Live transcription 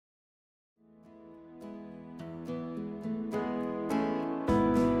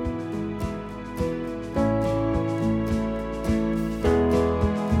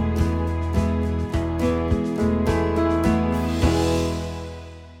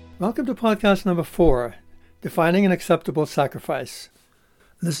Welcome to podcast number 4, Defining an Acceptable Sacrifice.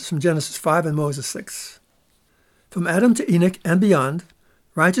 This is from Genesis 5 and Moses 6. From Adam to Enoch and beyond,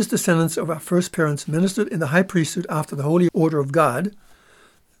 righteous descendants of our first parents ministered in the high priesthood after the holy order of God.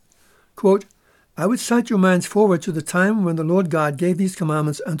 Quote, I would cite your minds forward to the time when the Lord God gave these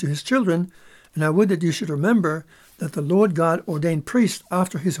commandments unto his children, and I would that you should remember that the Lord God ordained priests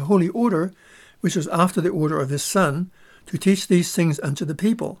after his holy order, which was after the order of his Son, to teach these things unto the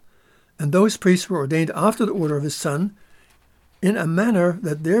people. And those priests were ordained after the order of his Son, in a manner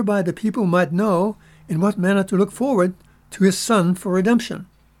that thereby the people might know in what manner to look forward to his Son for redemption.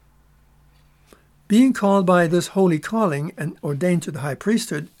 Being called by this holy calling and ordained to the high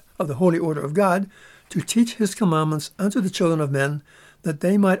priesthood of the holy order of God, to teach his commandments unto the children of men, that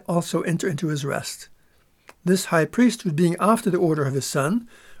they might also enter into his rest. This high priesthood being after the order of his Son,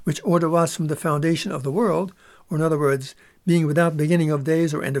 which order was from the foundation of the world, or in other words, being without beginning of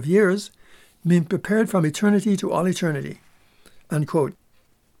days or end of years, being prepared from eternity to all eternity. Unquote.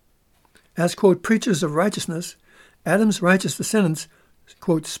 As, quote, preachers of righteousness, Adam's righteous descendants,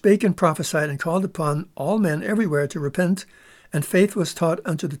 quote, spake and prophesied and called upon all men everywhere to repent, and faith was taught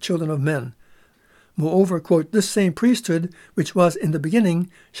unto the children of men. Moreover, quote, this same priesthood, which was in the beginning,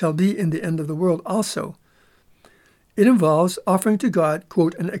 shall be in the end of the world also. It involves offering to God,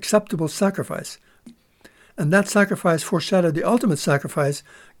 quote, an acceptable sacrifice. And that sacrifice foreshadowed the ultimate sacrifice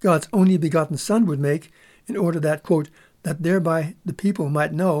God's only begotten Son would make, in order that, quote, that thereby the people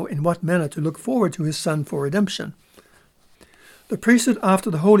might know in what manner to look forward to his Son for redemption. The priesthood after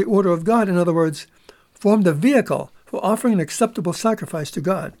the holy order of God, in other words, formed the vehicle for offering an acceptable sacrifice to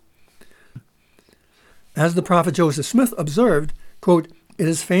God. As the prophet Joseph Smith observed, quote, it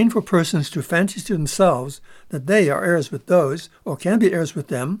is vain for persons to fancy to themselves that they are heirs with those, or can be heirs with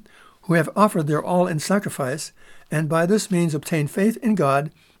them, who have offered their all in sacrifice, and by this means obtain faith in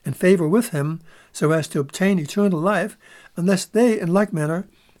God and favor with him, so as to obtain eternal life, unless they in like manner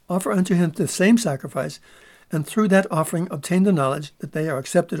offer unto him the same sacrifice, and through that offering obtain the knowledge that they are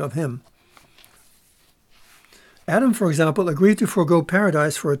accepted of him. Adam, for example, agreed to forego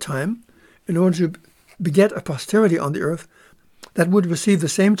paradise for a time in order to beget a posterity on the earth that would receive the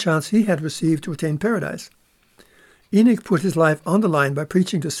same chance he had received to attain paradise. Enoch put his life on the line by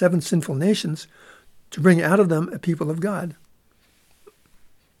preaching to 7 sinful nations to bring out of them a people of God.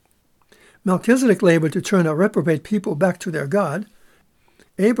 Melchizedek labored to turn a reprobate people back to their God.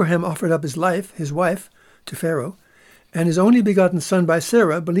 Abraham offered up his life, his wife, to Pharaoh, and his only begotten son by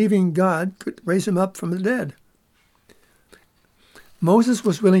Sarah, believing God could raise him up from the dead. Moses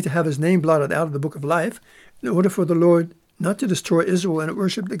was willing to have his name blotted out of the book of life in order for the Lord not to destroy Israel and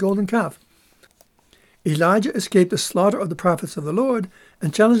worship the golden calf. Elijah escaped the slaughter of the prophets of the Lord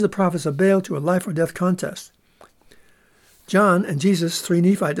and challenged the prophets of Baal to a life or death contest. John and Jesus, 3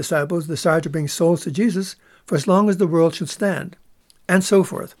 Nephite disciples, desired to bring souls to Jesus for as long as the world should stand, and so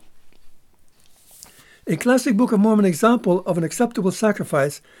forth. A classic Book of Mormon example of an acceptable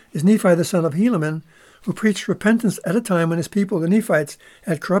sacrifice is Nephi the son of Helaman, who preached repentance at a time when his people, the Nephites,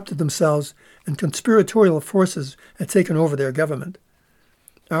 had corrupted themselves and conspiratorial forces had taken over their government.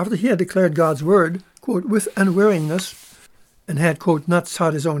 After he had declared God's word, quote, with unweariness, and had, quote, not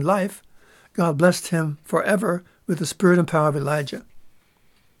sought his own life, God blessed him forever with the spirit and power of Elijah.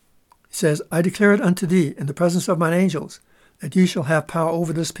 He says, I declare it unto thee in the presence of mine angels, that ye shall have power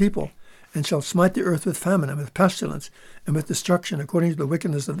over this people, and shall smite the earth with famine and with pestilence and with destruction according to the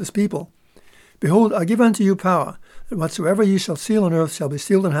wickedness of this people. Behold, I give unto you power, that whatsoever ye shall seal on earth shall be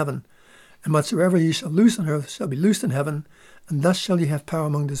sealed in heaven, and whatsoever ye shall loose on earth shall be loosed in heaven, and thus shall ye have power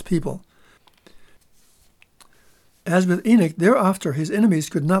among this people. As with Enoch, thereafter his enemies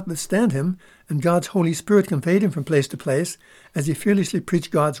could not withstand him, and God's Holy Spirit conveyed him from place to place as he fearlessly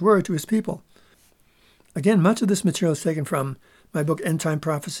preached God's word to his people. Again, much of this material is taken from my book End Time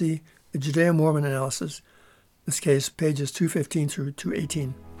Prophecy, the Judeo-Mormon Analysis, in this case pages 215 through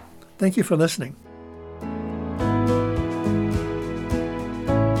 218. Thank you for listening.